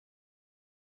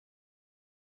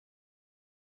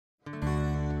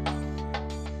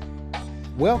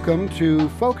Welcome to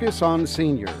Focus on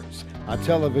Seniors, a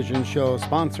television show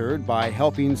sponsored by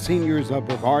Helping Seniors of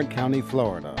Brevard County,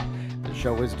 Florida. The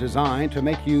show is designed to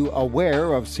make you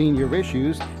aware of senior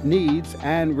issues, needs,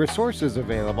 and resources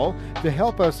available to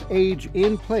help us age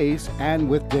in place and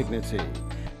with dignity.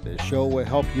 This show will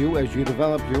help you as you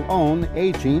develop your own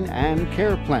aging and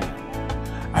care plan.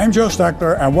 I'm Joe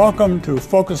Steckler, and welcome to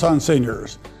Focus on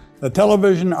Seniors, the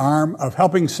television arm of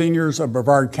Helping Seniors of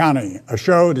Brevard County, a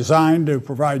show designed to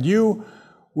provide you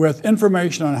with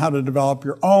information on how to develop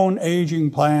your own aging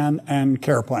plan and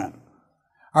care plan.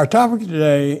 Our topic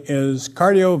today is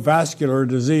cardiovascular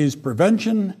disease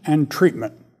prevention and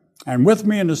treatment. And with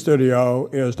me in the studio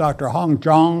is Dr.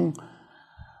 Jeong,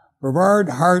 Brevard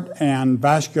Heart and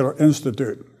Vascular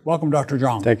Institute. Welcome, Dr.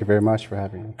 Jeong. Thank you very much for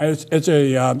having me.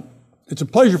 It's a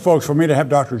pleasure, folks, for me to have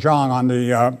Dr. Jeong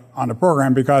on the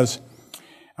program because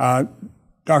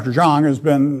Dr. Jeong has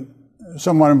been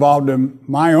somewhat involved in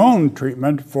my own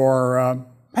treatment for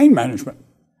pain management.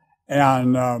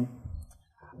 And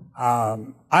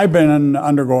I've been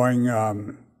undergoing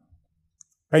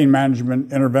pain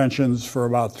management interventions for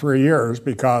about 3 years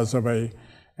because of a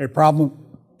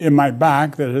problem in my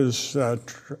back that has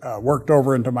worked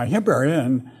over into my hip area,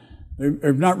 and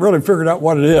they've not really figured out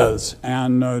what it is.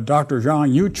 And Dr.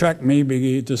 Jeong, you checked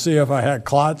me to see if I had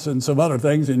clots and some other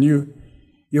things, and you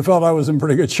felt I was in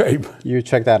pretty good shape. You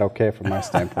checked that okay from my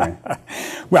standpoint.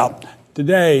 Well,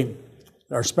 today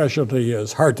our specialty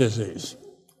is heart disease.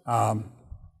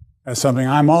 That's something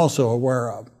I'm also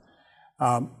aware of.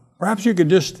 Perhaps you could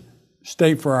just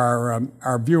state for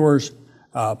our viewers,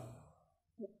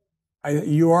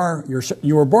 you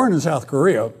were born in South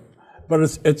Korea, but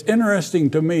it's interesting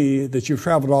to me that you've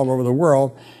traveled all over the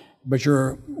world, but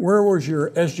where was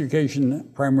your education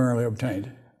primarily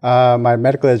obtained? My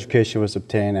medical education was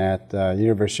obtained at the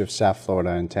University of South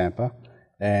Florida in Tampa.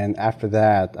 And after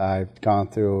that, I've gone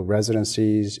through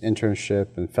residencies,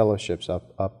 internship, and fellowships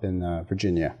up in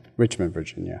Virginia, Richmond,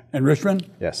 Virginia. In Richmond?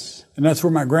 Yes. And that's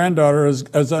where my granddaughter is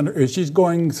she's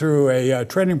going through a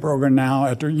training program now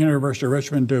at the University of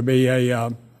Richmond to be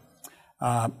a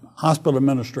hospital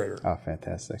administrator. Oh,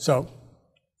 fantastic. So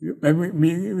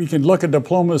maybe we can look at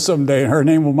diplomas someday, and her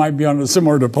name might be on a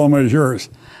similar diploma as yours.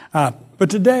 But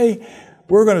today,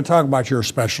 we're going to talk about your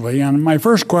specialty. And my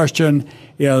first question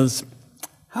is,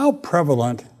 how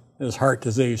prevalent is heart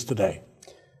disease today?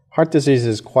 Heart disease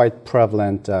is quite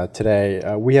prevalent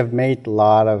today. We have made a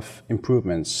lot of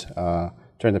improvements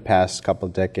during the past couple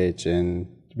of decades in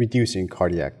reducing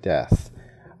cardiac death.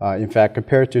 In fact,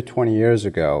 compared to 20 years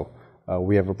ago,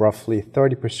 we have a roughly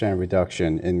 30%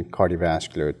 reduction in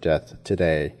cardiovascular death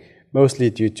today, mostly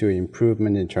due to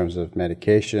improvement in terms of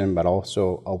medication, but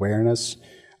also awareness,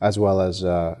 as well as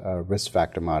risk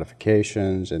factor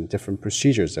modifications and different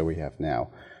procedures that we have now.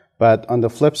 But on the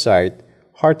flip side,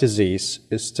 heart disease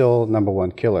is still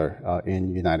 #1 killer in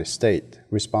the United States,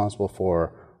 responsible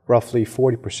for roughly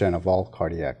 40% of all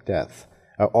cardiac death,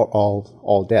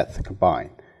 all death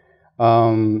combined.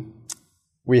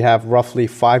 We have roughly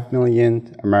 5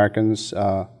 million Americans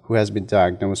who has been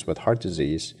diagnosed with heart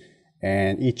disease,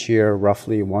 and each year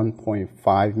roughly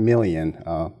 1.5 million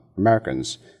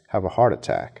Americans have a heart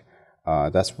attack.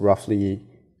 That's roughly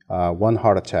one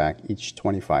heart attack each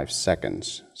 25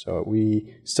 seconds. So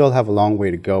we still have a long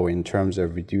way to go in terms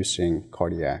of reducing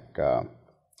cardiac,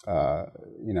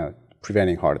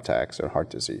 preventing heart attacks or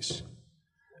heart disease.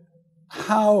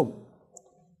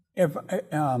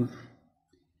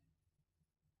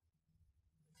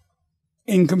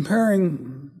 In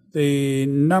comparing the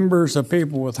numbers of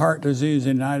people with heart disease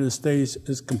in the United States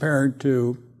as compared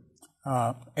to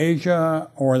Asia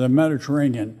or the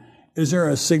Mediterranean, is there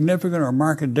a significant or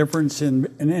marked difference in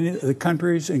any of the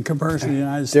countries in comparison to the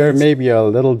United States? There may be a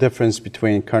little difference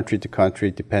between country to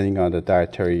country depending on the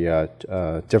dietary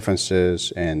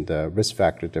differences and risk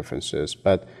factor differences.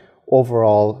 But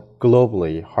overall,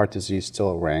 globally, heart disease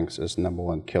still ranks as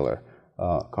 #1 killer.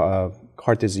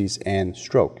 Heart disease and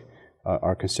stroke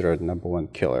are considered #1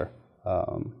 killer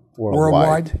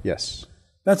worldwide. Yes.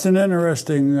 That's an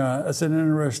interesting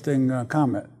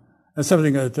comment. That's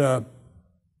something that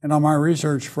in all my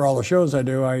research for all the shows I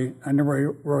do, I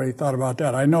never really thought about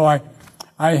that. I know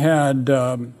I had,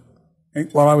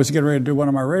 while I was getting ready to do one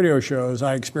of my radio shows,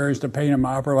 I experienced a pain in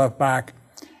my upper left back,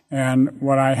 and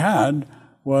what I had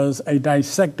was a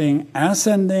dissecting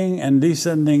ascending and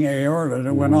descending aorta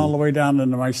that went all the way down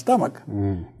into my stomach.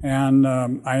 And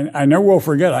I never will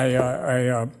forget,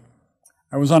 I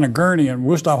was on a gurney in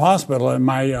Worcester Hospital, and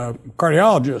my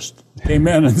cardiologist came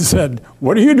in and said,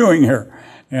 "What are you doing here?"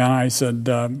 And I said,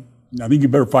 "I think you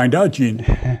better find out, Gene."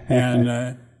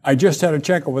 And I just had a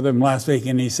checkup with him last week,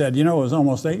 and he said, you know, it was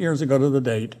almost 8 years ago to the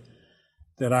date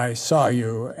that I saw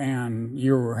you, and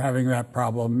you were having that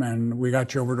problem, and we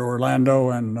got you over to Orlando,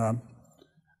 and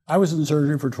I was in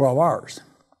surgery for 12 hours,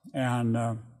 and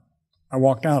I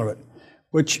walked out of it,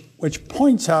 which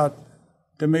points out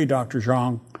to me, Dr.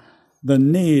 Jeong, the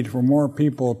need for more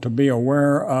people to be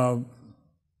aware of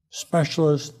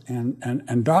specialists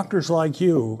and doctors like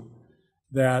you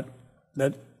that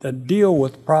deal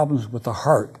with problems with the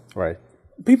heart. Right.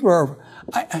 People are,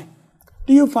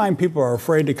 do you find people are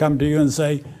afraid to come to you and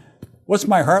say, what's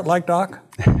my heart like, doc?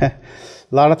 A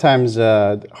lot of times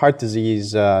heart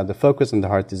disease, the focus on the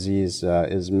heart disease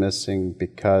is missing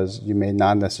because you may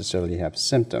not necessarily have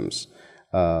symptoms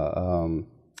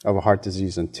of a heart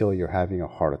disease until you're having a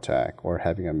heart attack or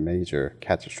having a major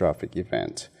catastrophic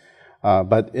event.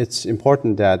 But it's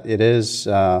important that it is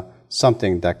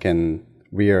something that can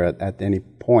rear at any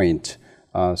point.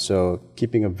 So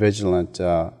keeping a vigilant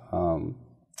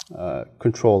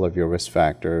control of your risk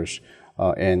factors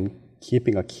and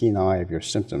keeping a keen eye of your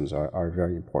symptoms are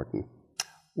very important.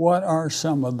 What are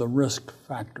some of the risk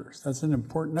factors? That's an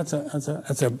important. That's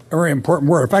a very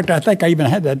important word. In fact, I think I even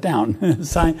had that down.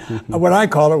 What I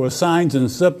call it was signs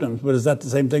and symptoms. But is that the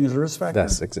same thing as a risk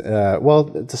factor? Well,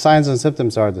 the signs and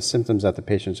symptoms are the symptoms that the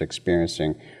patient's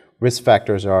experiencing. Risk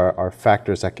factors are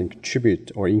factors that can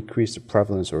contribute or increase the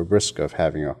prevalence or risk of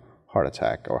having a heart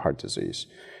attack or heart disease.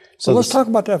 So let's talk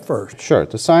about that first. Sure.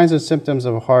 The signs and symptoms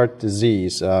of heart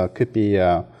disease could be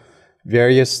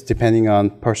various depending on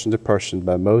person to person,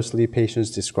 but mostly patients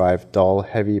describe dull,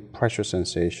 heavy pressure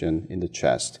sensation in the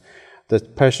chest. The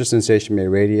pressure sensation may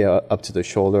radiate up to the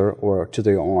shoulder or to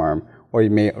the arm, or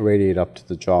it may radiate up to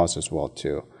the jaws as well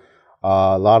too.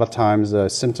 A lot of times the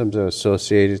symptoms are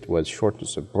associated with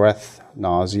shortness of breath,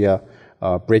 nausea,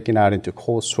 breaking out into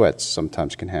cold sweats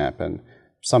sometimes can happen.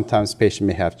 Sometimes the patient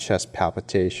may have chest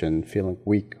palpitation, feeling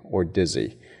weak or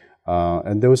dizzy.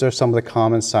 And those are some of the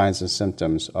common signs and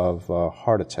symptoms of a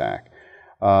heart attack.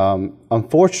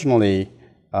 Unfortunately,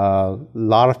 a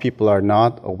lot of people are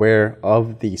not aware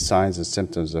of the signs and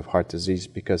symptoms of heart disease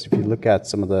because if you look at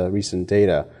some of the recent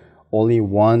data, only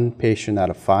 1 patient out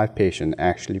of 5 patients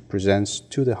actually presents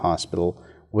to the hospital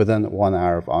within 1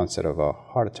 hour of onset of a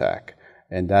heart attack.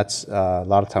 And that's a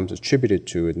lot of times attributed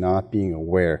to not being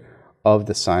aware of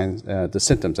the signs, the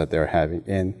symptoms that they're having,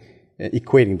 and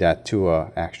equating that to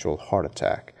an actual heart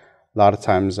attack. A lot of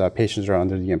times patients are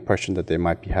under the impression that they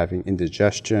might be having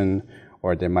indigestion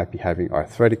or they might be having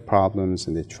arthritic problems,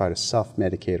 and they try to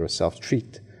self-medicate or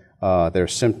self-treat their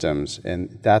symptoms,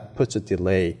 and that puts a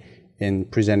delay in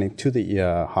presenting to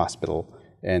the hospital,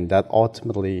 and that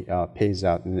ultimately pays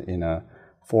out in a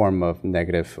form of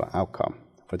negative outcome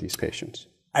for these patients.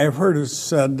 I have heard it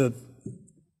said that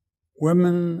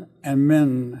women and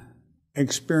men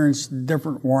experience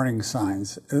different warning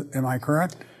signs. Am I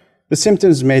correct? The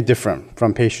symptoms may differ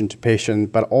from patient to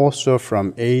patient, but also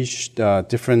from age.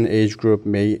 Different age group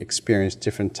may experience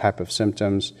different type of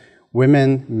symptoms.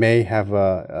 Women may have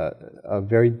a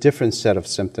very different set of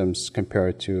symptoms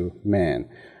compared to men.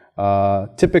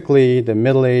 Typically, the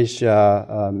middle-aged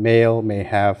male may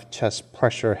have chest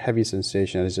pressure, heavy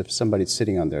sensation, as if somebody's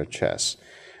sitting on their chest,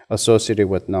 associated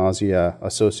with nausea,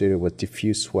 associated with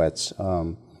diffuse sweats.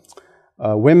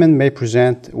 Women may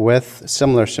present with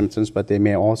similar symptoms, but they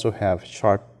may also have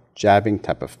sharp jabbing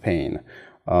type of pain.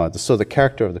 So the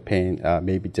character of the pain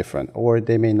may be different, or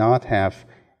they may not have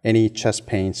any chest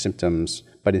pain symptoms,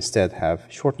 but instead have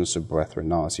shortness of breath or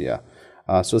nausea.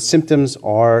 So symptoms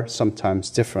are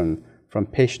sometimes different from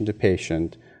patient to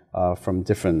patient, from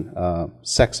different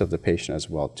sex of the patient as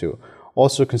well too.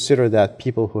 Also consider that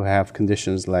people who have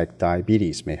conditions like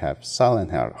diabetes may have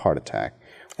silent heart attack.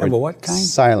 What kind?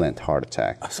 Silent heart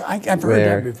attack. So I've heard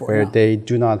that before. Where they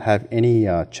do not have any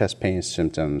chest pain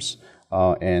symptoms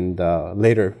and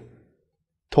later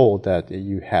told that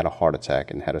you had a heart attack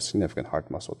and had a significant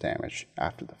heart muscle damage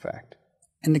after the fact.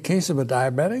 In the case of a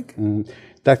diabetic?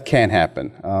 That can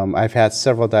happen. I've had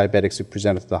several diabetics who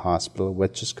presented to the hospital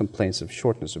with just complaints of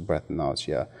shortness of breath and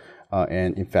nausea.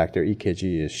 And in fact, their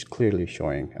EKG is clearly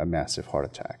showing a massive heart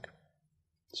attack.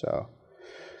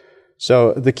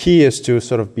 So the key is to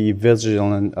sort of be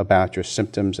vigilant about your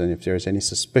symptoms, and if there's any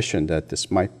suspicion that this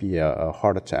might be a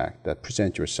heart attack, that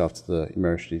present yourself to the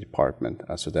emergency department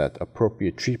so that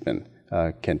appropriate treatment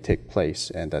can take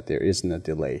place and that there isn't a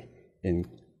delay in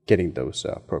getting those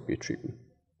appropriate treatment.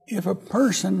 If a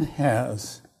person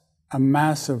has a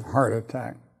massive heart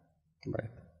attack, right.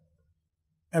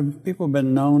 Have people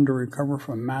been known to recover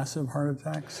from massive heart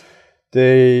attacks?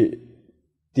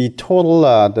 The total,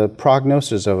 the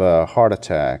prognosis of a heart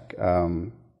attack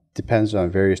depends on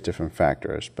various different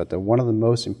factors, but one of the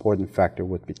most important factor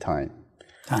would be time.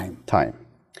 Time.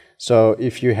 So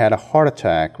if you had a heart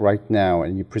attack right now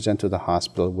and you present to the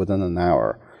hospital within an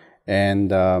hour,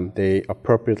 and they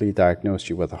appropriately diagnose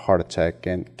you with a heart attack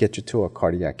and get you to a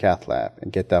cardiac cath lab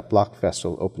and get that blocked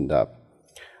vessel opened up,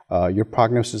 your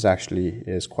prognosis actually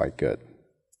is quite good.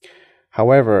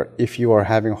 However, if you are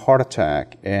having a heart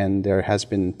attack and there has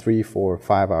been 3, 4,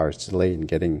 5 hours delay in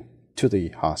getting to the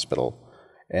hospital,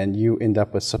 and you end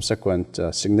up with subsequent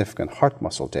significant heart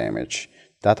muscle damage,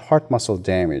 that heart muscle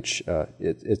damage,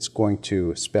 it's going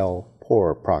to spell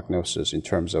poor prognosis in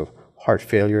terms of heart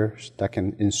failure that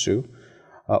can ensue,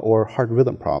 or heart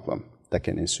rhythm problem that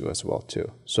can ensue as well too.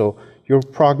 So your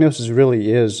prognosis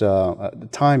really is, the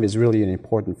time is really an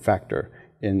important factor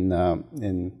in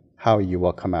how you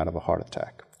will come out of a heart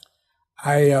attack.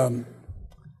 I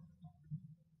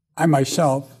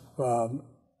myself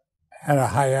had a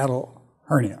hiatal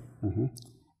hernia. Mm-hmm.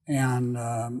 And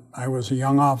I was a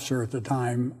young officer at the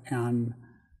time and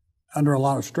under a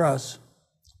lot of stress.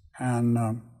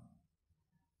 And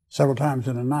several times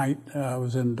in the night, I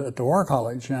was at the War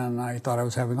College and I thought I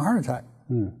was having a heart attack.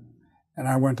 Mm. And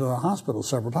I went to the hospital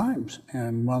several times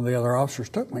and one of the other officers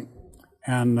took me.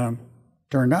 And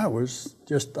turned out it was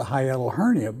just a hiatal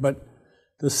hernia, but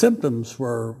the symptoms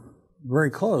were very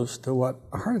close to what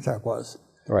a heart attack was.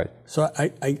 Right. So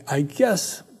I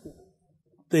guess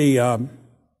the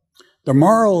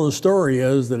moral of the story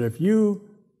is that if you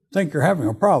think you're having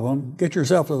a problem, get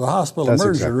yourself to the hospital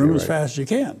emergency room as fast as you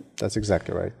can. That's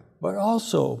exactly right. But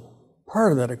also,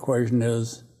 part of that equation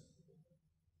is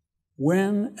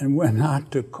when and when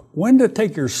not to, when to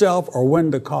take yourself or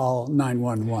when to call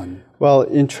 911. Well,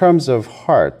 in terms of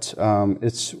heart,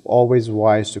 it's always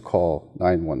wise to call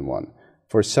 911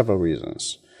 for several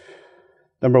reasons.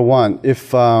 Number one,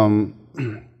 if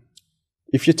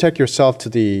you take yourself to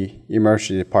the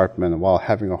emergency department while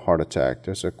having a heart attack,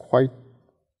 there's a quite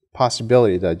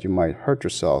possibility that you might hurt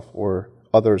yourself or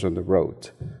others on the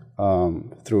road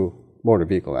through motor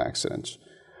vehicle accidents.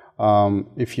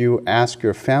 If you ask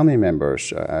your family members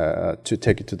to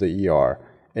take you to the ER,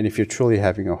 and if you're truly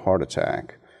having a heart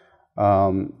attack,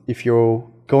 if you're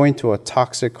going to a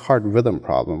toxic heart rhythm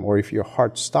problem, or if your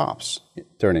heart stops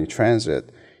during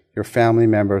transit, your family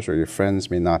members or your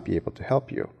friends may not be able to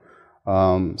help you.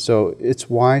 So it's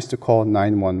wise to call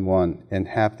 911 and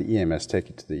have the EMS take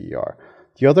you to the ER.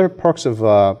 The other perks of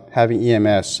having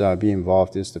EMS be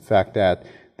involved is the fact that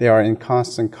they are in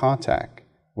constant contact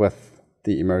with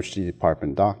the emergency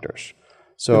department doctors.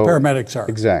 So the paramedics are.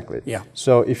 Exactly. Yeah.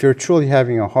 So if you're truly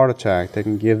having a heart attack, they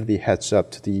can give the heads up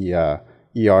to the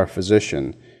ER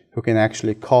physician who can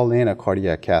actually call in a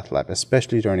cardiac cath lab,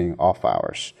 especially during off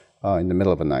hours in the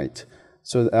middle of the night.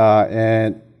 So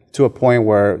and to a point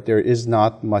where there is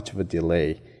not much of a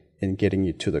delay in getting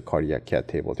you to the cardiac cath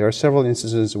table. There are several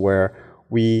instances where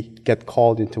we get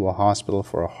called into a hospital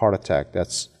for a heart attack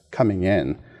that's coming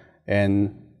in,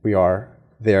 and we are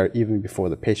there even before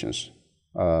the patients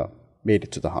made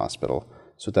it to the hospital,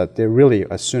 so that they're really,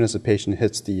 as soon as the patient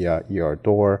hits the ER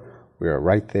door, we are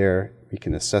right there. We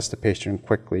can assess the patient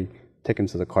quickly, take him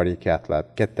to the cardiac cath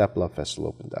lab, get that blood vessel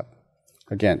opened up.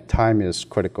 Again, time is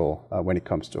critical when it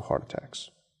comes to heart attacks.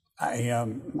 I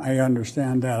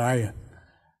understand that.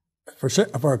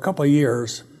 For a couple of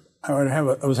years, I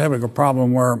was having a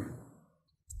problem where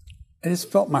I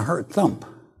just felt my heart thump.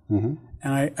 Mm-hmm.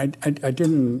 And I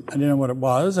didn't know what it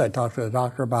was. I talked to the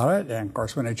doctor about it, and of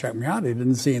course, when they checked me out, he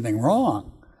didn't see anything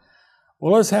wrong.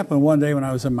 Well, this happened one day when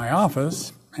I was in my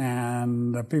office,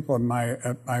 and the people in my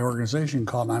organization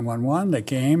called 911. They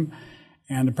came,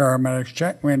 and the paramedics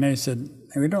checked me, and they said,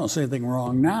 hey, "We don't see anything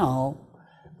wrong now,"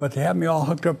 but they had me all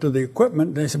hooked up to the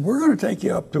equipment. They said, "We're going to take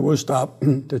you up to Woodstock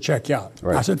to check you out."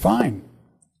 Right. I said, "Fine."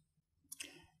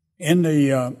 On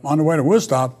the way to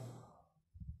Woodstock,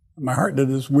 my heart did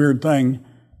this weird thing,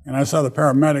 and I saw the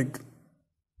paramedic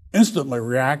instantly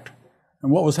react.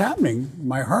 And what was happening,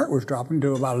 my heart was dropping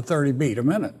to about a 30 beat a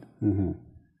minute. Mm-hmm.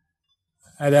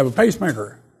 I had to have a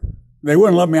pacemaker. They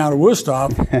wouldn't let me out of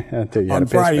Woodstock on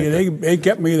Friday. They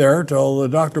kept me there till the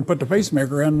doctor put the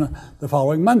pacemaker in the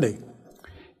following Monday.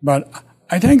 But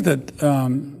I think that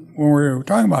when we're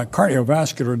talking about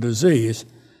cardiovascular disease,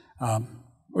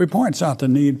 it points out the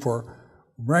need for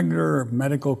regular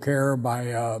medical care by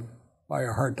a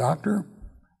heart doctor.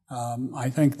 I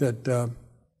think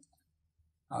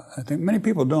many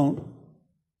people don't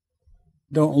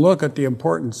look at the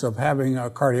importance of having a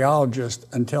cardiologist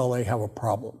until they have a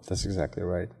problem. That's exactly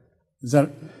right.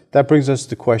 That brings us to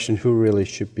the question: who really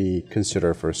should be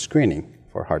considered for screening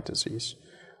for heart disease?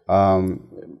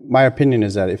 My opinion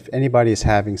is that if anybody is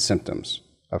having symptoms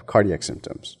of cardiac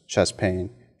symptoms, chest pain,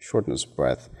 shortness of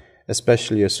breath,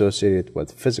 especially associated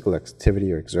with physical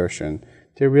activity or exertion,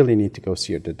 they really need to go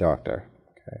see the doctor.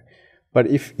 Okay? But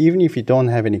even if you don't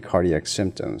have any cardiac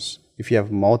symptoms, if you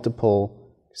have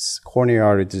multiple coronary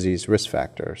artery disease risk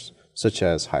factors, such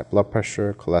as high blood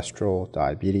pressure, cholesterol,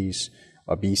 diabetes,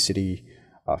 obesity,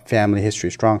 family history,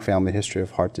 strong family history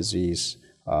of heart disease,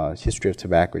 history of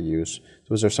tobacco use,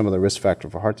 those are some of the risk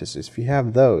factors for heart disease. If you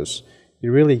have those,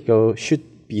 you really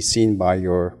should be seen by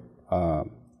your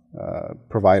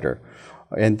provider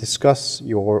and discuss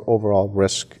your overall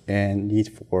risk and need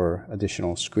for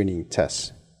additional screening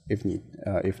tests if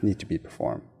need to be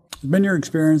performed. It's been your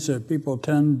experience that people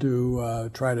tend to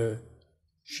try to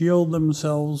shield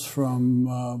themselves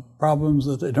from problems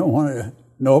that they don't want to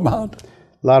know about?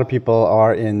 A lot of people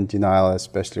are in denial,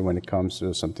 especially when it comes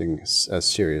to something as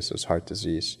serious as heart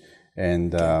disease.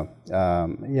 And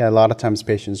yeah, a lot of times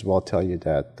patients will tell you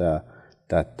that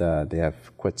they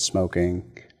have quit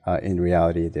smoking. In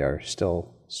reality, they are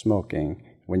still smoking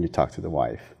when you talk to the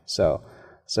wife. So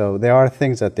there are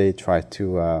things that they try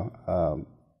to,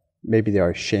 maybe they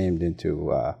are shamed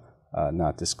into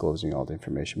not disclosing all the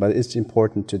information. But it's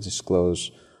important to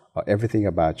disclose everything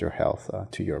about your health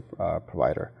to your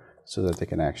provider, so that they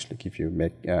can actually give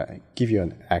you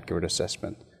an accurate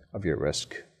assessment of your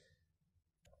risk.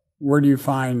 Where do you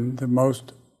find the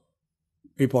most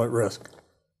people at risk?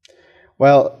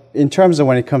 Well, in terms of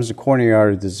when it comes to coronary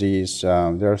artery disease,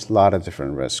 there's a lot of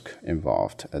different risks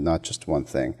involved, and not just one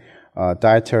thing.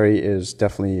 Dietary is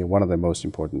definitely one of the most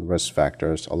important risk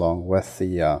factors, along with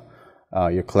the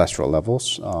your cholesterol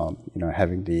levels.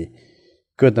 Having the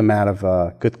good amount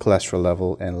of good cholesterol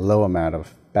level and low amount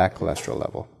of bad cholesterol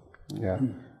level. Yeah,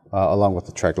 along with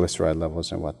the triglyceride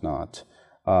levels and whatnot.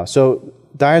 So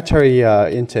dietary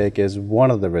intake is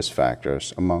one of the risk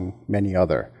factors among many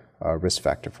other risk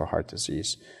factors for heart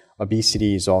disease.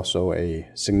 Obesity is also a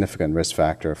significant risk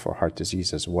factor for heart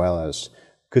disease, as well as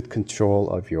good control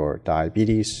of your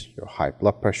diabetes, your high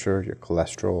blood pressure, your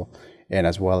cholesterol, and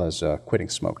as well as quitting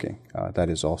smoking. That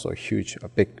is also a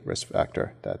big risk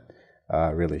factor that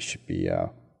really should be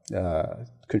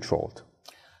controlled.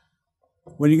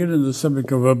 When you get into the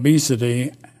subject of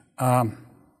obesity, as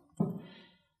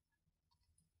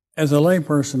a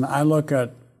layperson, I look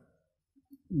at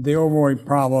the overweight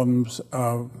problems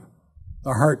of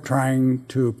the heart trying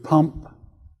to pump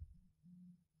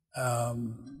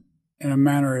in a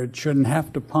manner it shouldn't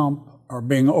have to pump, or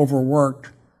being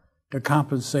overworked to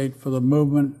compensate for the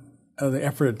movement of the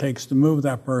effort it takes to move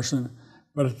that person.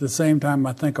 But at the same time,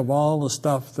 I think of all the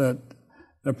stuff that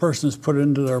the person has put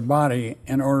into their body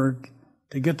in order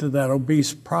to get to that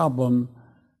obese problem,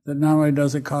 that not only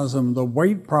does it cause them the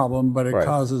weight problem, but it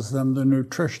causes them the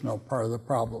nutritional part of the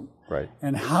problem. Right.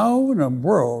 And how in the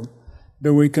world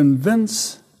do we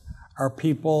convince our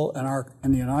people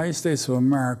in the United States of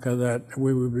America that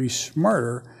we would be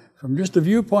smarter from just a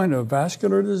viewpoint of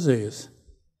vascular disease,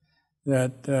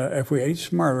 that if we ate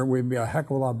smarter, we'd be a heck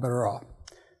of a lot better off?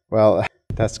 Well,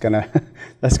 that's gonna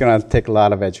take a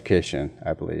lot of education,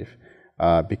 I believe,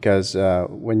 because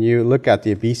when you look at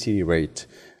the obesity rate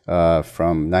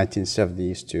from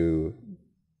 1970s to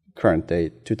current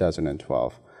date,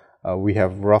 2012, we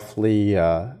have roughly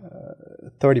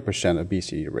 30%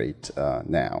 obesity rate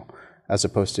now, as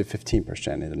opposed to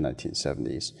 15% in the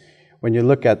 1970s. When you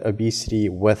look at obesity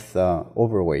with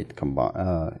overweight,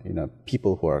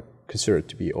 people who are considered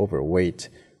to be overweight,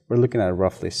 we're looking at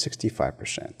roughly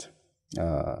 65%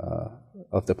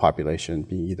 of the population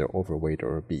being either overweight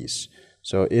or obese.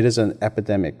 So it is an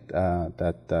epidemic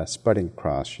that's spreading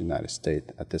across the United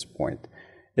States at this point.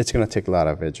 It's going to take a lot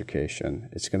of education.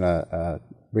 It's going to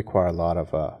require a lot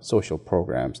of social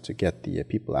programs to get the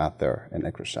people out there and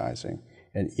exercising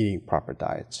and eating proper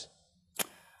diets.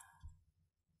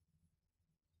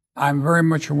 I'm very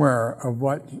much aware of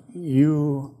what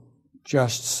you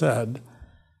just said,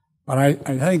 but I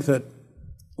think that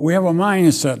we have a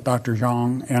mindset, Dr.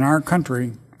 Jeong, in our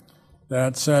country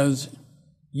that says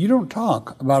you don't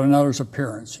talk about another's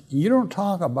appearance. You don't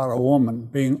talk about a woman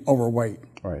being overweight.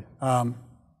 Right.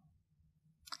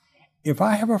 If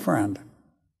I have a friend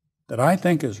that I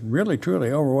think is really, truly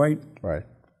overweight, right,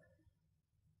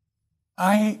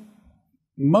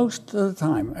 most of the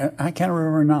time, I can't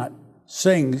remember not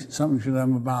saying something to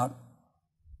them about,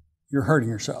 you're hurting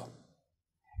yourself.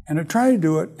 And I try to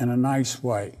do it in a nice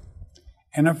way.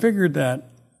 And I figured that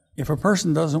if a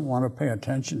person doesn't want to pay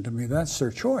attention to me, that's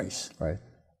their choice. Right.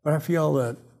 But I feel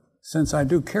that since I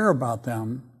do care about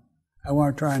them, I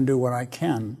want to try and do what I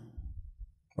can.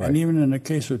 Right. And even in the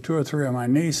case of 2 or 3 of my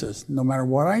nieces, no matter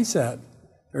what I said,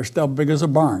 they're still big as a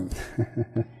barn.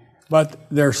 but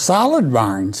they're solid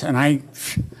barns, and I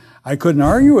couldn't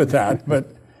argue with that.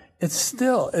 But it's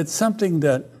something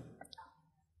that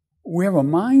we have a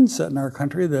mindset in our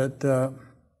country that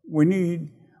we need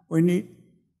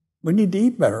to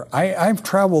eat better. I've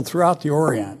traveled throughout the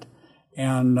Orient,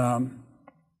 and I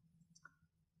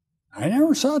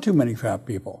never saw too many fat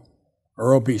people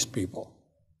or obese people.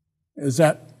 Is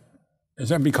that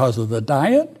because of the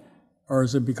diet, or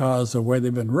is it because of the way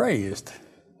they've been raised?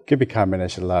 It could be a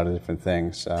combination of a lot of different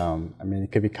things.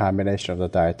 It could be a combination of the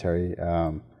dietary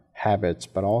habits,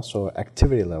 but also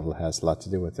activity level has a lot to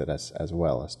do with it as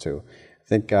well as too. I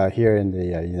think here in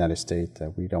the United States,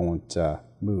 we don't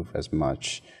move as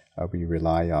much. We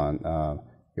rely on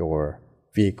your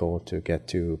vehicle to get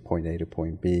to point A to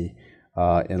point B.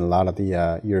 In a lot of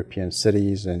the European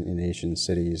cities and in Asian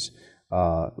cities,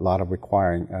 a lot of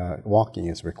walking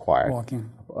is required.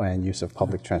 And use of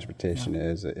public transportation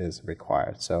is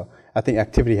required. So I think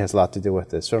activity has a lot to do with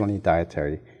this. Certainly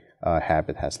dietary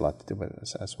habit has a lot to do with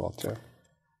this as well too.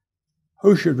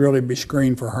 Who should really be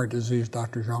screened for heart disease,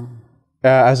 Dr. Jeong?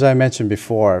 As I mentioned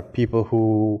before, people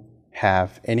who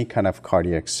have any kind of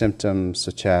cardiac symptoms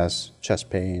such as chest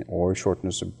pain or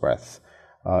shortness of breath,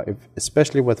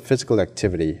 especially with physical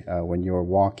activity, when you're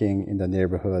walking in the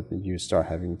neighborhood and you start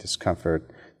having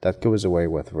discomfort, that goes away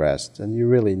with rest, and you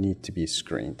really need to be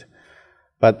screened.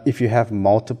 But if you have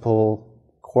multiple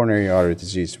coronary artery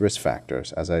disease risk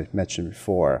factors, as I mentioned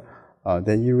before,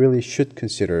 then you really should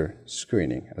consider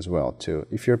screening as well too.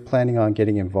 If you're planning on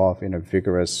getting involved in a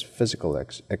vigorous physical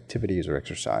activities or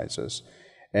exercises,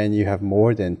 and you have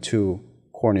more than 2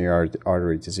 coronary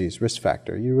artery disease risk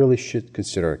factor, you really should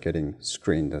consider getting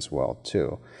screened as well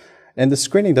too. And the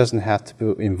screening doesn't have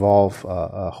to involve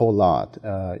a whole lot.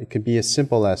 It could be as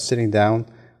simple as sitting down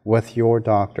with your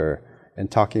doctor and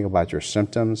talking about your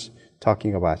symptoms,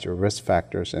 talking about your risk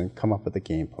factors, and come up with a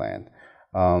game plan.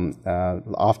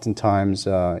 Oftentimes,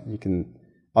 you can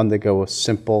undergo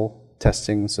simple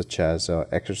testing such as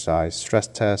exercise stress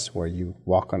test, where you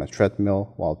walk on a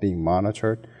treadmill while being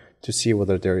monitored to see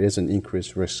whether there is an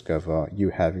increased risk of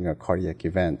you having a cardiac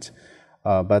event.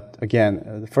 But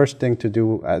again, the first thing to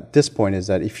do at this point is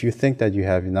that if you think that you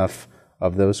have enough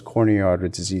of those coronary artery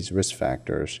disease risk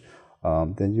factors,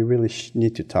 then you really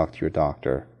need to talk to your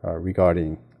doctor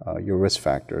regarding your risk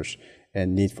factors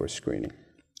and need for screening.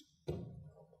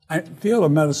 The field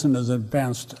of medicine has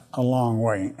advanced a long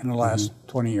way in the last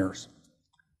 20 years.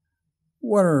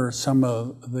 What are some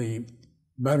of the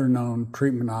better known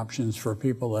treatment options for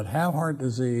people that have heart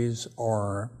disease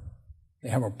or they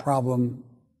have a problem?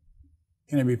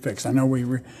 Can it be fixed? I know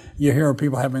you hear of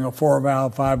people having a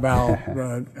 4-valve,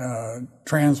 5-valve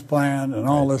transplant and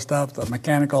all this stuff, the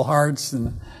mechanical hearts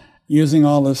and using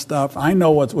all this stuff. I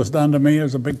know what was done to me.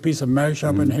 There's a big piece of mesh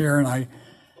up in here, and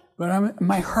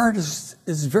my heart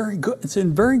is very good. It's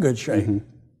in very good shape.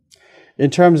 In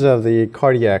terms of the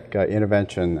cardiac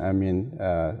intervention,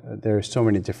 there are so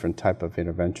many different type of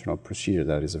interventional procedure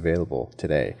that is available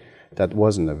today that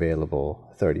wasn't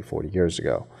available 30, 40 years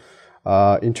ago.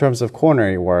 In terms of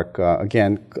coronary work,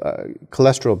 again,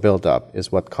 cholesterol buildup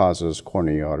is what causes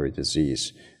coronary artery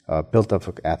disease. Buildup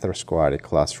of atherosclerotic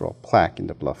cholesterol plaque in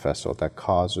the blood vessel that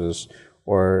causes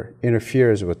or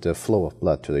interferes with the flow of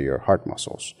blood to your heart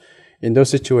muscles. In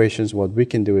those situations, what we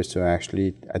can do is to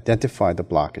actually identify the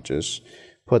blockages,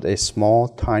 put a small,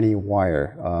 tiny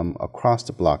wire across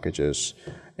the blockages,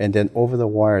 and then over the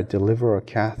wire deliver a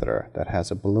catheter that has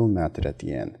a balloon mounted at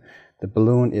the end. The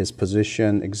balloon is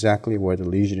positioned exactly where the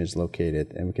lesion is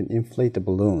located, and we can inflate the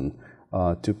balloon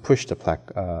to push the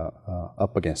plaque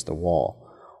up against the wall.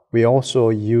 We also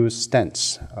use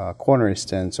stents, coronary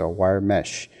stents or wire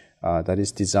mesh that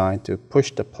is designed to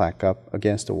push the plaque up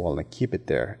against the wall and keep it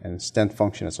there, and stent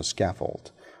function as a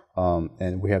scaffold.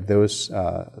 And we have those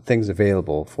things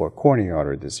available for coronary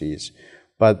artery disease.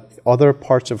 But other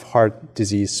parts of heart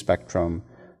disease spectrum,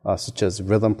 such as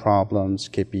rhythm problems,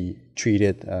 can be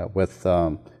treated with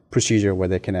procedure where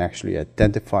they can actually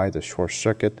identify the short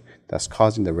circuit that's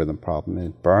causing the rhythm problem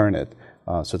and burn it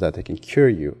so that they can cure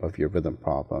you of your rhythm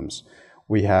problems.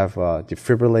 We have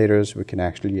defibrillators. We can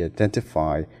actually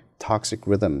identify toxic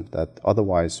rhythm that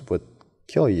otherwise would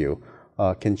kill you,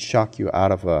 can shock you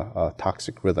out of a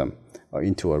toxic rhythm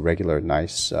into a regular,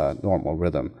 nice, normal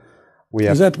rhythm.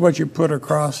 Is that what you put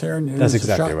across here? That's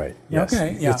exactly right. Yes.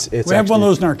 Okay, yeah. It's we have one of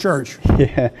those in our church.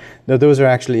 Yeah. No, those are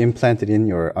actually implanted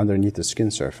in underneath the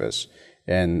skin surface.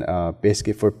 And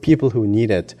basically for people who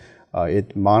need it,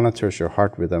 it monitors your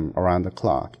heart rhythm around the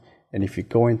clock. And if you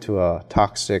go into a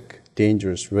toxic,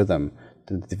 dangerous rhythm,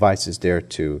 the device is there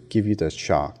to give you the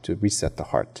shock to reset the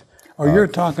heart. Oh, you're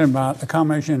talking about a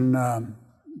combination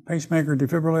pacemaker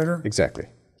defibrillator? Exactly,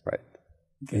 right.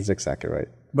 Okay. That's exactly right.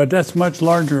 But that's much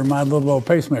larger than my little old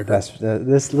pacemaker. That's a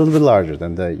little bit larger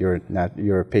than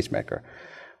your pacemaker.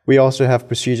 We also have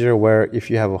procedure where if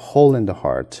you have a hole in the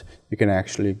heart, you can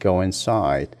actually go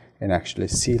inside and actually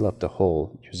seal up the hole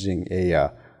using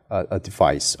a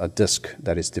device, a disc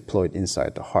that is deployed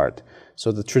inside the heart.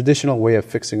 So the traditional way of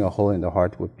fixing a hole in the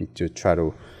heart would be to try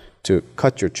to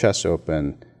cut your chest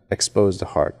open, expose the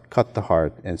heart, cut the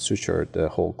heart, and suture the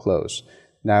hole closed.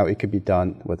 Now it could be done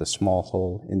with a small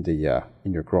hole in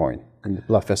your groin, in the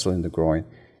blood vessel in the groin.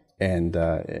 And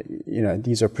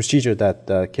these are procedures that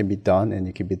can be done, and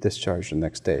you can be discharged the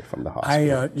next day from the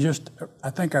hospital. I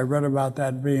think I read about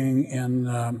that being in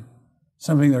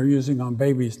something they're using on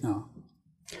babies now.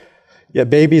 Yeah,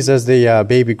 babies, as the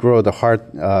baby grow, the heart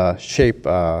shape,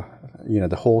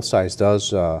 the hole size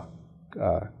does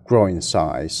grow in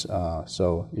size.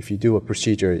 So if you do a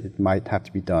procedure, it might have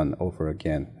to be done over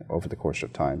again over the course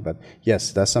of time. But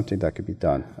yes, that's something that could be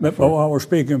done. But while we're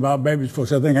speaking about babies,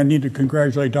 folks, I think I need to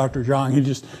congratulate Dr. Jeong.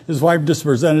 His wife just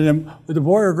presented him with a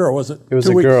boy or girl, was it? It was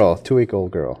a girl,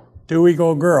 2-week-old girl.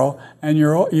 2-week-old girl, and you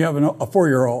have a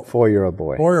 4-year-old. 4-year-old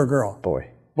boy. Boy or girl? Boy.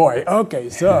 Boy, okay,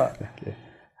 so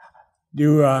do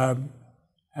you have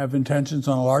intentions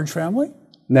on a large family?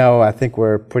 No, I think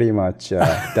we're pretty much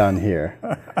done here.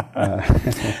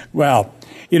 Well,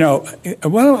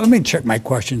 let me check my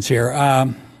questions here.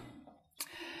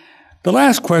 The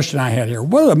last question I had here,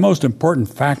 what are the most important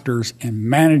factors in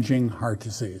managing heart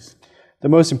disease? The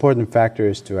most important factor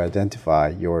is to identify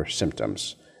your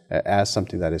symptoms as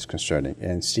something that is concerning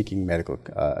and seeking medical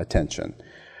attention.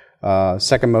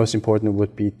 Second most important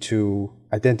would be to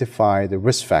identify the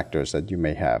risk factors that you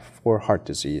may have for heart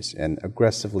disease and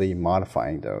aggressively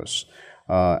modifying those.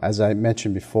 As I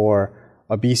mentioned before,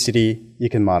 obesity,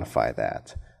 you can modify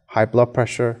that. High blood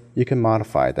pressure, you can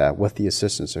modify that with the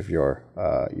assistance of your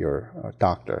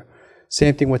doctor.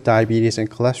 Same thing with diabetes and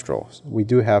cholesterol. We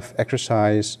do have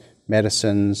exercise,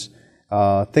 medicines,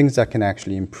 things that can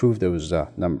actually improve those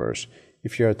numbers.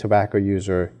 If you're a tobacco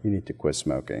user, you need to quit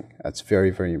smoking. That's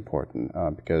very, very important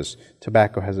because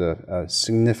tobacco has a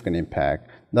significant impact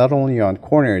not only on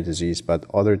coronary disease, but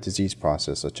other disease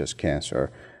processes such as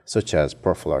cancer, such as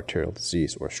peripheral arterial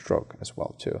disease or stroke as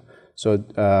well too. So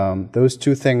those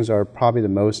two things are probably the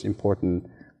most important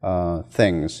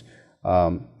things.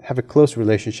 Have a close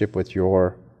relationship with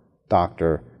your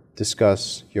doctor,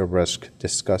 discuss your risk,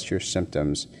 discuss your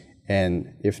symptoms,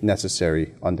 and if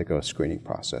necessary, undergo a screening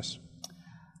process.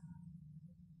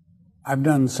 I've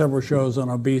done several shows on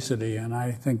obesity, and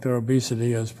I think that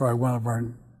obesity is probably one of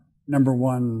our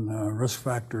 #1 risk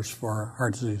factors for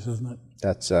heart disease, isn't it?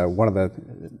 That's one of the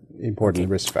important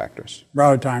risk factors. We're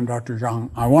out of time, Dr.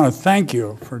 Jeong. I want to thank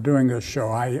you for doing this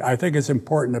show. I think it's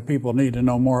important that people need to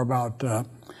know more about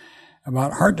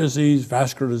heart disease,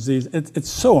 vascular disease. It's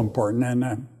so important,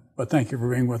 but thank you for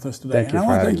being with us today. Thank you. And I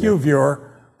want to thank you, viewer,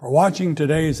 for watching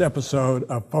today's episode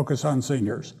of Focus on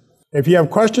Seniors. If you have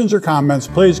questions or comments,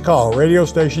 please call radio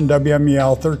station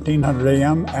WMEL 1300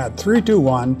 AM at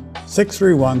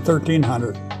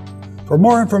 321-631-1300. For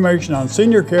more information on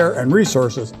senior care and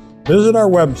resources, visit our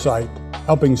website,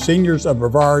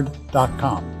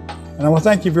 helpingseniorsofbrevard.com. And I want to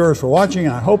thank you, viewers, for watching,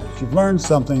 and I hope that you've learned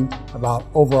something about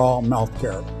overall mouth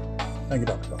care. Thank you,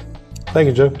 Dr. Dr. Thank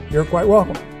you, Joe. You're quite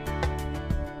welcome.